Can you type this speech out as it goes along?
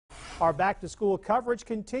Our back-to-school coverage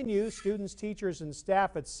continues. Students, teachers, and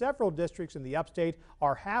staff at several districts in the upstate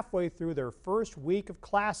are halfway through their first week of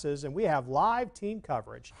classes, and we have live team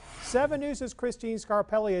coverage. 7 News' Christine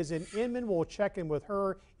Scarpelli is in Inman. We'll check in with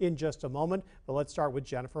her in just a moment, but let's start with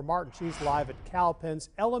Jennifer Martin. She's live at Cowpens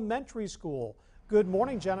Elementary School. Good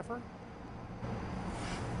morning, Jennifer.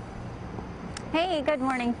 Hey, good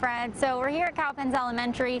morning, Fred. So we're here at Cowpens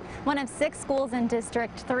Elementary, one of 6 schools in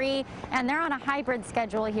District 3, and they're on a hybrid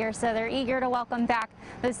schedule here, so they're eager to welcome back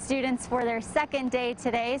the students for their second day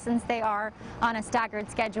today since they are on a staggered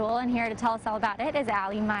schedule. And here to tell us all about it is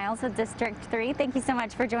Allie Miles of District 3. Thank you so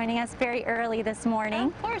much for joining us very early this morning.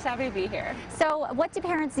 Of course, happy to be here. So what do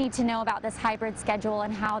parents need to know about this hybrid schedule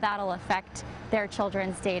and how that'll affect their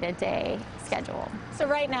children's day-to-day schedule? So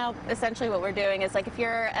right now, essentially what we're doing is, like, if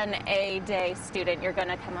you're an A-day student, you're going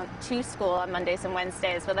to come to school on Mondays and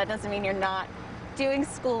Wednesdays, but that doesn't mean you're not doing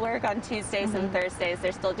schoolwork on Tuesdays and Thursdays.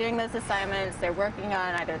 They're still doing those assignments. They're working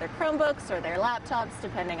on either their Chromebooks or their laptops,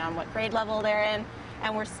 depending on what grade level they're in,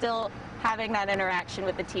 and we're still having that interaction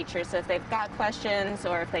with the teachers. So if they've got questions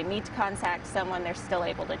or if they need to contact someone, they're still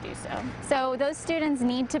able to do so. So those students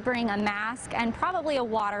need to bring a mask and probably a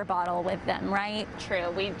water bottle with them, right?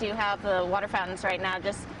 True. We do have the water fountains right now,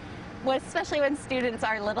 especially when students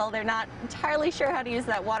are little, they're not entirely sure how to use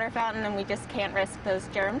that water fountain, and we just can't risk those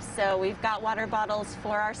germs. So we've got water bottles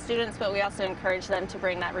for our students, but we also encourage them to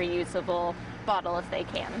bring that reusable bottle if they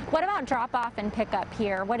can. What about drop-off and pickup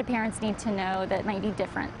here? What do parents need to know that might be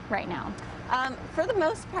different right now? For the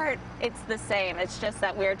most part, it's the same. It's just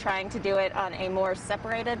that we're trying to do it on a more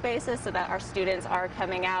separated basis so that our students are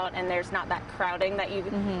coming out and there's not that crowding that you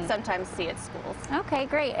sometimes see at schools. Okay,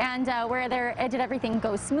 great. And did everything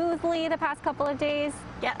go smoothly the past couple of days?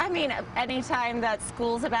 Yeah, I mean, anytime that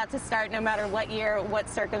school's about to start, no matter what year, what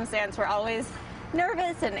circumstance, we're always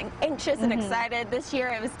nervous and anxious and excited. This year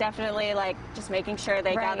it was definitely like just making sure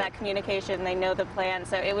they got that communication, they know the plan.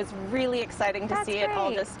 So it was really exciting to see it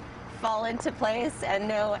all just fall into place and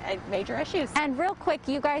no major issues. And real quick,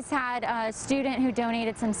 you guys had a student who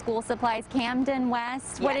donated some school supplies, Camden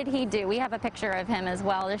West. What did he do? We have a picture of him as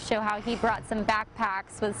well to show how he brought some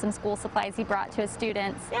backpacks with some school supplies he brought to his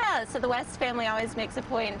students. Yeah, so the West family always makes a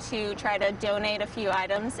point to try to donate a few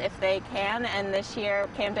items if they can, and this year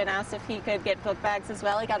Camden asked if he could get book bags as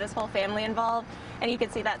well. He got his whole family involved, and you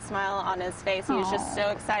could see that smile on his face. He was just so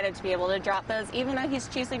excited to be able to drop those, even though he's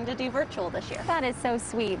choosing to do virtual this year. That is so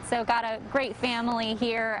sweet. So got a great family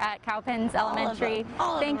here at Cowpens Elementary.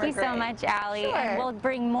 Thank you so much, Allie. Sure. And we'll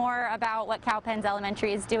bring more about what Cowpens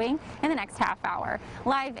Elementary is doing in the next half hour.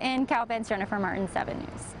 Live in Cowpens, Jennifer Martin, 7 News.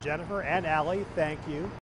 Jennifer and Allie, thank you.